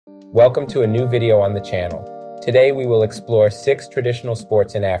Welcome to a new video on the channel. Today we will explore 6 traditional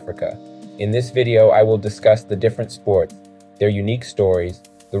sports in Africa. In this video I will discuss the different sports, their unique stories,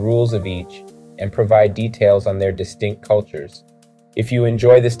 the rules of each, and provide details on their distinct cultures. If you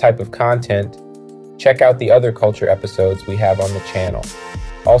enjoy this type of content, check out the other culture episodes we have on the channel.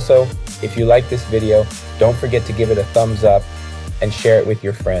 Also, if you like this video, don't forget to give it a thumbs up and share it with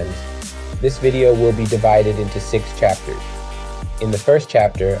your friends. This video will be divided into 6 chapters. In the first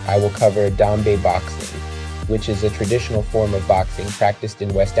chapter, I will cover Dambe Boxing, which is a traditional form of boxing practiced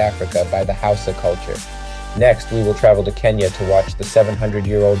in West Africa by the Hausa culture. Next, we will travel to Kenya to watch the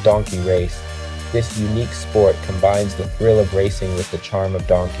 700-year-old donkey race. This unique sport combines the thrill of racing with the charm of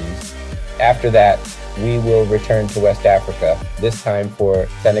donkeys. After that, we will return to West Africa, this time for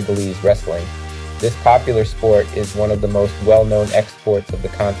Senegalese Wrestling. This popular sport is one of the most well-known exports of the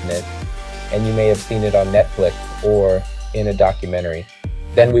continent, and you may have seen it on Netflix or in a documentary.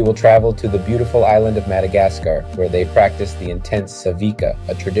 Then we will travel to the beautiful island of Madagascar, where they practice the intense savika,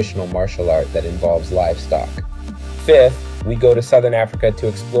 a traditional martial art that involves livestock. Fifth, we go to Southern Africa to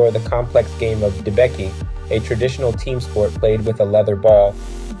explore the complex game of Dibeki, a traditional team sport played with a leather ball.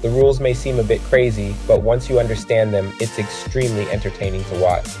 The rules may seem a bit crazy, but once you understand them, it's extremely entertaining to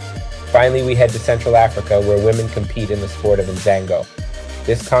watch. Finally, we head to Central Africa, where women compete in the sport of Nzango.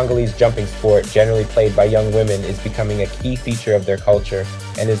 This Congolese jumping sport, generally played by young women, is becoming a key feature of their culture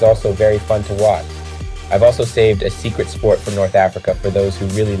and is also very fun to watch. I've also saved a secret sport from North Africa for those who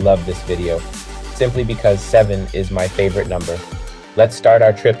really love this video, simply because 7 is my favorite number. Let's start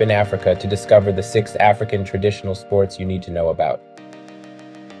our trip in Africa to discover the 6 African traditional sports you need to know about.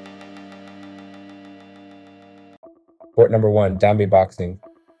 Sport number 1, Dambe Boxing.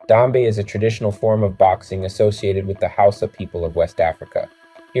 Dambe is a traditional form of boxing associated with the Hausa people of West Africa.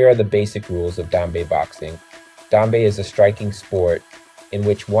 Here are the basic rules of Dambe Boxing. Dambe is a striking sport in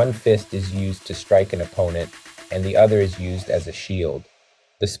which one fist is used to strike an opponent and the other is used as a shield.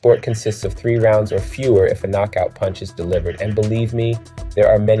 The sport consists of 3 rounds or fewer if a knockout punch is delivered, and believe me, there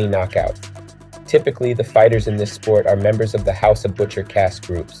are many knockouts. Typically, the fighters in this sport are members of the Hausa butcher caste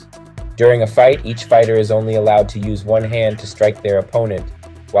groups. During a fight, each fighter is only allowed to use one hand to strike their opponent,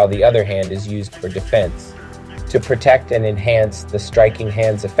 while the other hand is used for defense. To protect and enhance the striking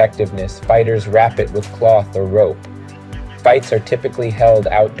hand's effectiveness, fighters wrap it with cloth or rope. Fights are typically held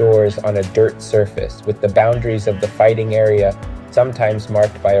outdoors on a dirt surface, with the boundaries of the fighting area sometimes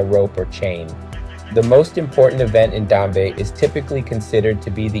marked by a rope or chain. The most important event in Dambe is typically considered to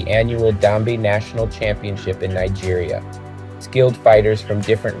be the annual Dambe National Championship in Nigeria. Skilled fighters from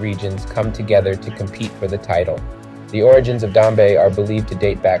different regions come together to compete for the title. The origins of Dambe are believed to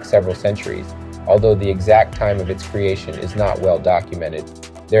date back several centuries, although the exact time of its creation is not well documented.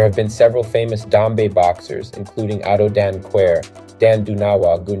 There have been several famous Dambe boxers, including Adodan Quer, Dan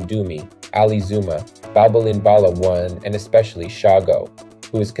Dunawa Gundumi, Ali Zuma, Balbalin Bala I, and especially Shago,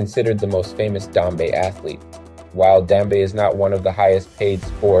 who is considered the most famous Dambe athlete. While Dambe is not one of the highest paid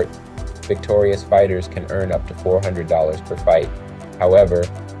sports, victorious fighters can earn up to $400 per fight. However,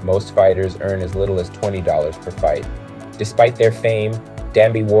 most fighters earn as little as $20 per fight. Despite their fame,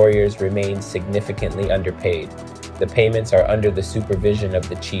 Dambe warriors remain significantly underpaid. The payments are under the supervision of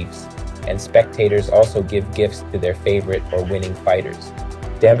the chiefs, and spectators also give gifts to their favorite or winning fighters.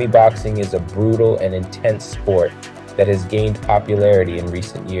 Dambe boxing is a brutal and intense sport that has gained popularity in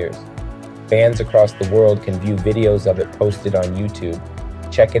recent years. Fans across the world can view videos of it posted on YouTube.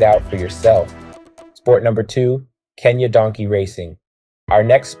 Check it out for yourself. Sport number 2, Kenya Donkey Racing. Our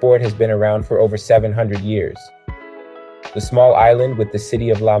next sport has been around for over 700 years. The small island with the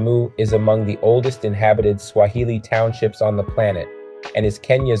city of Lamu is among the oldest inhabited Swahili townships on the planet and is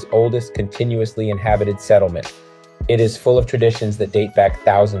Kenya's oldest continuously inhabited settlement. It is full of traditions that date back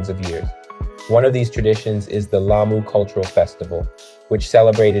thousands of years. One of these traditions is the Lamu Cultural Festival, which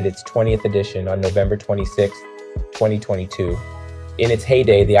celebrated its 20th edition on November 26, 2022. In its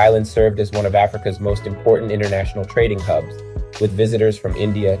heyday, the island served as one of Africa's most important international trading hubs, with visitors from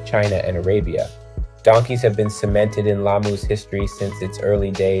India, China, and Arabia. Donkeys have been cemented in Lamu's history since its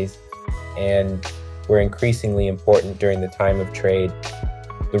early days and were increasingly important during the time of trade.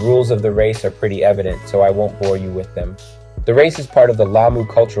 The rules of the race are pretty evident, so I won't bore you with them. The race is part of the Lamu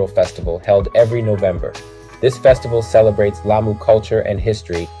Cultural Festival held every November. This festival celebrates Lamu culture and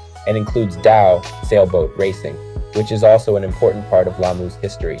history and includes dhow, sailboat racing, which is also an important part of Lamu's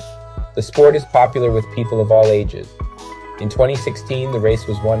history. The sport is popular with people of all ages. In 2016, the race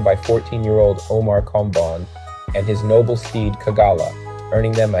was won by 14-year-old Omar Kombon and his noble steed Kagala,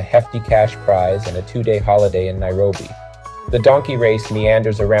 earning them a hefty cash prize and a 2-day holiday in Nairobi. The donkey race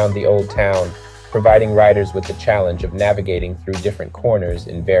meanders around the old town, providing riders with the challenge of navigating through different corners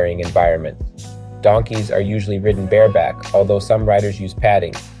in varying environments. Donkeys are usually ridden bareback, although some riders use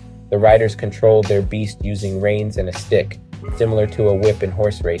padding. The riders control their beast using reins and a stick, similar to a whip in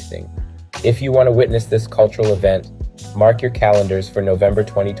horse racing. If you want to witness this cultural event, mark your calendars for November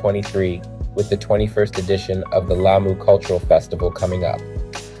 2023 with the 21st edition of the Lamu Cultural Festival coming up.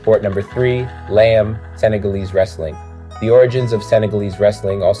 Sport number 3, laamb, Senegalese Wrestling. The origins of Senegalese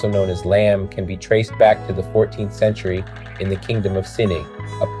wrestling, also known as laamb, can be traced back to the 14th century in the Kingdom of Sine,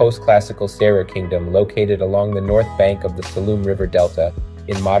 a post-classical Serer kingdom located along the north bank of the Saloum River Delta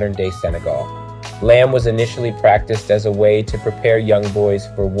in modern-day Senegal. Laamb was initially practiced as a way to prepare young boys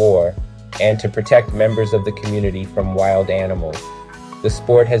for war and to protect members of the community from wild animals. The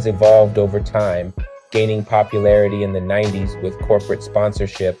sport has evolved over time, gaining popularity in the 90s with corporate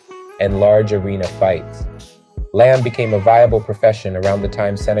sponsorship and large arena fights. Laamb became a viable profession around the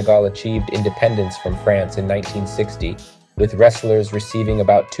time Senegal achieved independence from France in 1960, with wrestlers receiving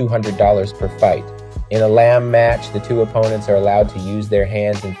about $200 per fight. In a laamb match, the two opponents are allowed to use their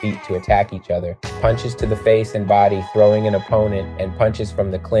hands and feet to attack each other. Punches to the face and body, throwing an opponent, and punches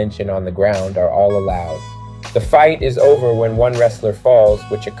from the clinch and on the ground are all allowed. The fight is over when one wrestler falls,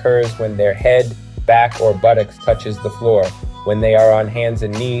 which occurs when their head, back, or buttocks touches the floor, when they are on hands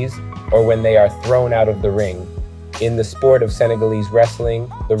and knees, or when they are thrown out of the ring. In the sport of Senegalese wrestling,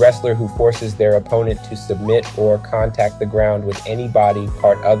 the wrestler who forces their opponent to submit or contact the ground with any body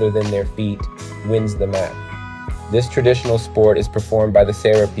part other than their feet wins the match. This traditional sport is performed by the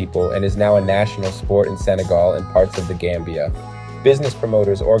Serer people and is now a national sport in Senegal and parts of the Gambia. Business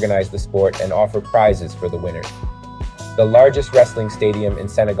promoters organize the sport and offer prizes for the winners. The largest wrestling stadium in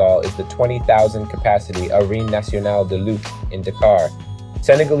Senegal is the 20,000 capacity Arène Nationale de Lutte in Dakar.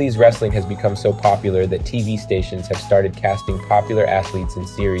 Senegalese wrestling has become so popular that TV stations have started casting popular athletes in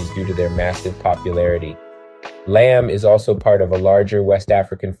series due to their massive popularity. Laamb is also part of a larger West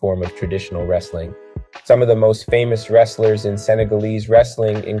African form of traditional wrestling. Some of the most famous wrestlers in Senegalese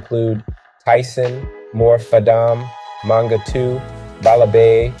wrestling include Tyson, Mor Fadam, Manga 2,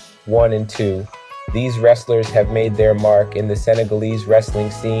 Balabé 1 and 2. These wrestlers have made their mark in the Senegalese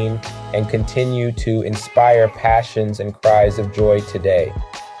wrestling scene and continue to inspire passions and cries of joy today.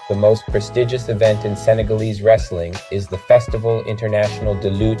 The most prestigious event in Senegalese wrestling is the Festival International de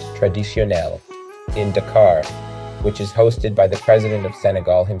Lutte Traditionnelle in Dakar, which is hosted by the President of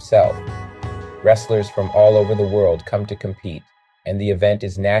Senegal himself. Wrestlers from all over the world come to compete, and the event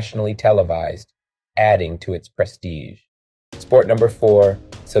is nationally televised, adding to its prestige. Sport number 4,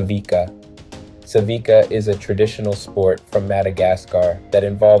 Savika. Savika is a traditional sport from Madagascar that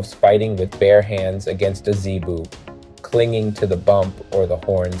involves fighting with bare hands against a zebu, clinging to the bump or the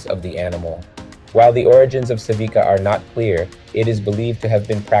horns of the animal. While the origins of Savika are not clear, it is believed to have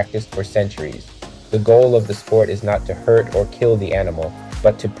been practiced for centuries. The goal of the sport is not to hurt or kill the animal,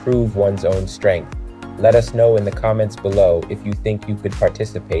 but to prove one's own strength. Let us know in the comments below if you think you could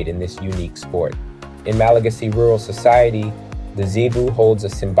participate in this unique sport. In Malagasy rural society, the zebu holds a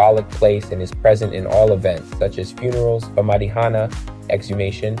symbolic place and is present in all events, such as funerals, famadihana,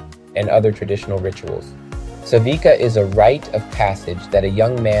 exhumation, and other traditional rituals. Savika is a rite of passage that a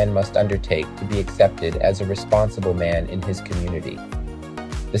young man must undertake to be accepted as a responsible man in his community.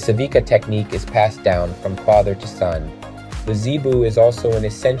 The Savika technique is passed down from father to son. The zebu is also an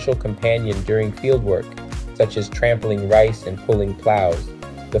essential companion during fieldwork, such as trampling rice and pulling plows.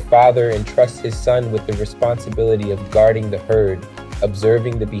 The father entrusts his son with the responsibility of guarding the herd,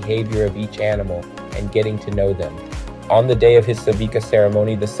 observing the behavior of each animal, and getting to know them. On the day of his Savika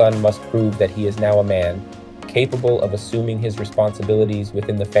ceremony, the son must prove that he is now a man, capable of assuming his responsibilities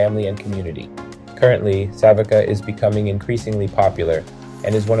within the family and community. Currently, Savika is becoming increasingly popular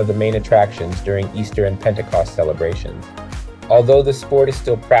and is one of the main attractions during Easter and Pentecost celebrations. Although the sport is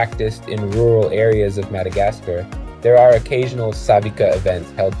still practiced in rural areas of Madagascar, there are occasional Savika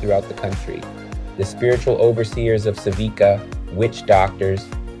events held throughout the country. The spiritual overseers of Savika, witch doctors,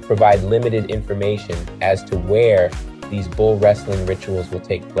 provide limited information as to where these bull wrestling rituals will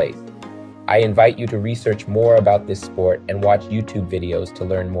take place. I invite you to research more about this sport and watch YouTube videos to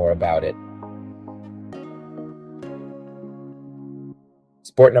learn more about it.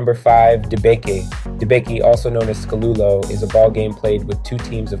 Sport number 5, Dibeke. Dibeke, also known as Skalulo, is a ball game played with 2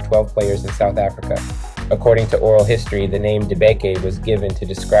 teams of 12 players in South Africa. According to oral history, the name Dibeke was given to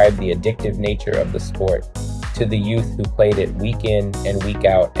describe the addictive nature of the sport to the youth who played it week in and week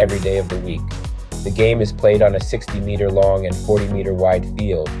out every day of the week. The game is played on a 60-meter long and 40-meter wide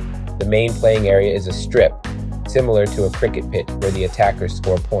field. The main playing area is a strip, similar to a cricket pitch where the attackers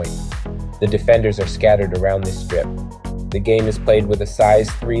score points. The defenders are scattered around this strip. The game is played with a size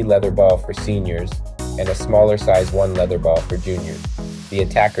 3 leather ball for seniors and a smaller size 1 leather ball for juniors. The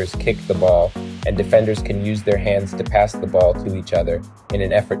attackers kick the ball, and defenders can use their hands to pass the ball to each other in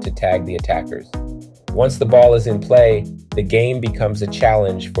an effort to tag the attackers. Once the ball is in play, the game becomes a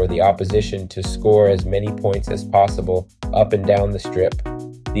challenge for the opposition to score as many points as possible up and down the strip.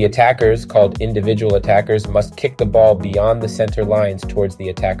 The attackers, called individual attackers, must kick the ball beyond the center lines towards the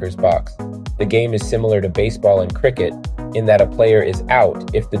attacker's box. The game is similar to baseball and cricket in that a player is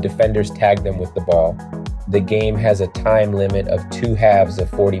out if the defenders tag them with the ball. The game has a time limit of 2 halves of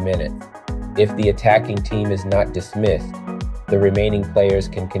 40 minutes. If the attacking team is not dismissed, the remaining players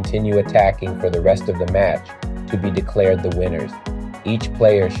can continue attacking for the rest of the match to be declared the winners. Each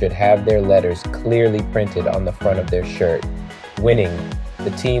player should have their letters clearly printed on the front of their shirt. Winning,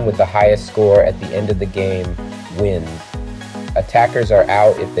 the team with the highest score at the end of the game wins. Attackers are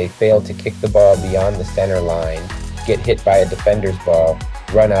out if they fail to kick the ball beyond the center line, get hit by a defender's ball,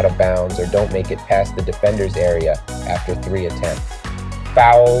 run out of bounds, or don't make it past the defender's area after 3 attempts.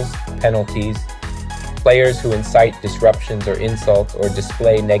 Fouls, penalties. Players who incite disruptions or insults or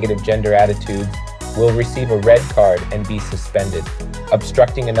display negative gender attitudes will receive a red card and be suspended.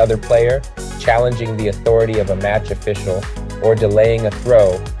 Obstructing another player, challenging the authority of a match official, or delaying a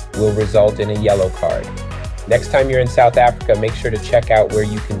throw will result in a yellow card. Next time you're in South Africa, make sure to check out where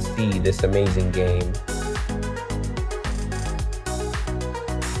you can see this amazing game.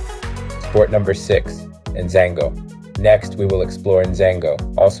 Sport number 6, Nzango. Next, we will explore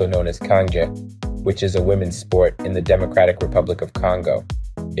Nzango, also known as Kanje, which is a women's sport in the Democratic Republic of Congo.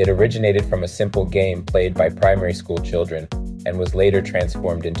 It originated from a simple game played by primary school children and was later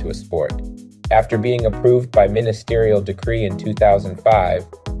transformed into a sport. After being approved by ministerial decree in 2005,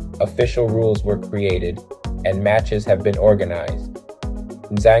 official rules were created and matches have been organized.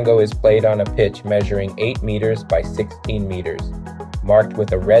 Nzango is played on a pitch measuring 8 meters by 16 meters, marked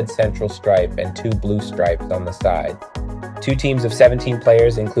with a red central stripe and 2 blue stripes on the sides. 2 teams of 17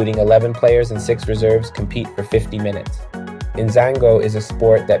 players, including 11 players and 6 reserves, compete for 50 minutes. Nzango is a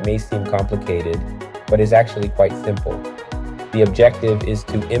sport that may seem complicated, but is actually quite simple. The objective is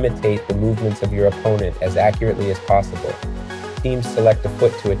to imitate the movements of your opponent as accurately as possible. Teams select a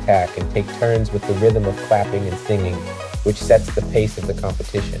foot to attack and take turns with the rhythm of clapping and singing, which sets the pace of the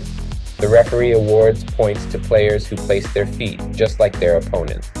competition. The referee awards points to players who place their feet, just like their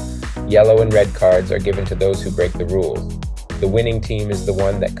opponents. Yellow and red cards are given to those who break the rules. The winning team is the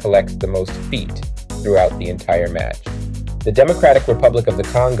one that collects the most feet throughout the entire match. The Democratic Republic of the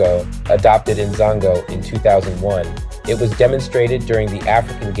Congo adopted Nzango in 2001. It was demonstrated during the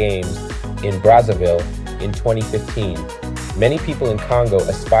African Games in Brazzaville in 2015. Many people in Congo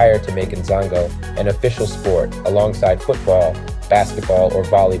aspire to make Nzango an official sport alongside football, basketball, or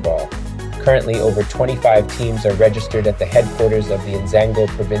volleyball. Currently, over 25 teams are registered at the headquarters of the Nzango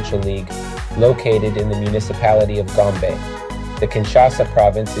Provincial League, located in the municipality of Gombe. The Kinshasa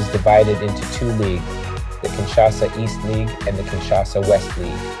province is divided into 2 leagues, the Kinshasa East League and the Kinshasa West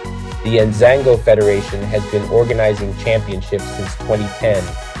League. The Nzango Federation has been organizing championships since 2010,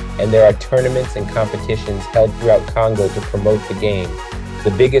 and there are tournaments and competitions held throughout Congo to promote the game.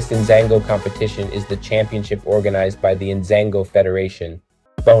 The biggest Nzango competition is the championship organized by the Nzango Federation.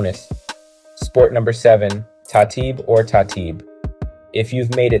 Bonus. Sport number 7, Tatib or Tatib. If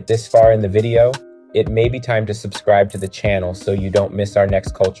you've made it this far in the video, it may be time to subscribe to the channel so you don't miss our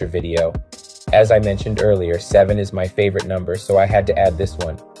next culture video. As I mentioned earlier, 7 is my favorite number, so I had to add this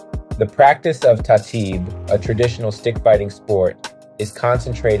one. The practice of Tatib, a traditional stick fighting sport, is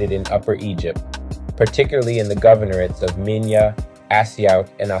concentrated in Upper Egypt, particularly in the governorates of Minya, Asiout,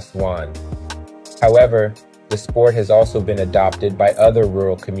 and Aswan. However, the sport has also been adopted by other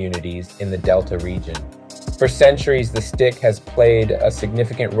rural communities in the Delta region. For centuries, the stick has played a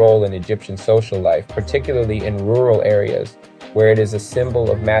significant role in Egyptian social life, particularly in rural areas, where it is a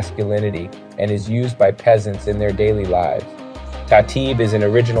symbol of masculinity and is used by peasants in their daily lives. Tatib is an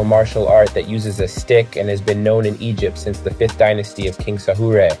original martial art that uses a stick and has been known in Egypt since the 5th dynasty of King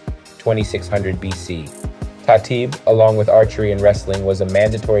Sahure, 2600 BC. Tatib, along with archery and wrestling, was a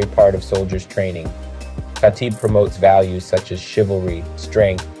mandatory part of soldiers' training. Tatib promotes values such as chivalry,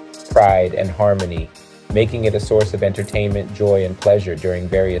 strength, pride, and harmony, making it a source of entertainment, joy, and pleasure during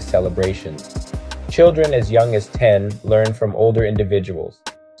various celebrations. Children as young as 10 learn from older individuals,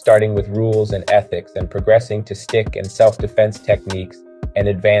 starting with rules and ethics and progressing to stick and self-defense techniques and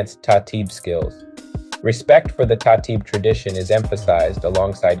advanced Tatib skills. Respect for the Tatib tradition is emphasized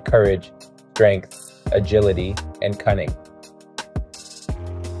alongside courage, strength, agility, and cunning.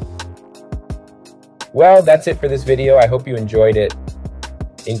 Well, that's it for this video. I hope you enjoyed it.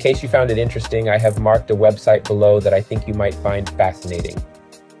 In case you found it interesting, I have marked a website below that I think you might find fascinating.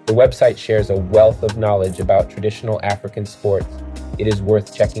 The website shares a wealth of knowledge about traditional African sports. It is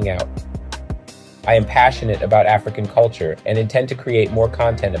worth checking out. I am passionate about African culture and intend to create more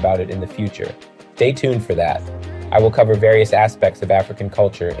content about it in the future. Stay tuned for that. I will cover various aspects of African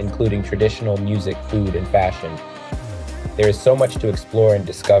culture, including traditional music, food, and fashion. There is so much to explore and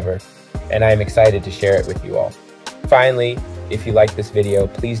discover, and I am excited to share it with you all. Finally, if you like this video,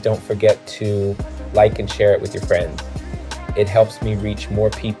 please don't forget to like and share it with your friends. It helps me reach more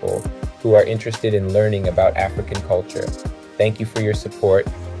people who are interested in learning about African culture. Thank you for your support,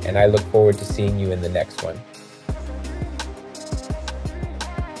 and I look forward to seeing you in the next one.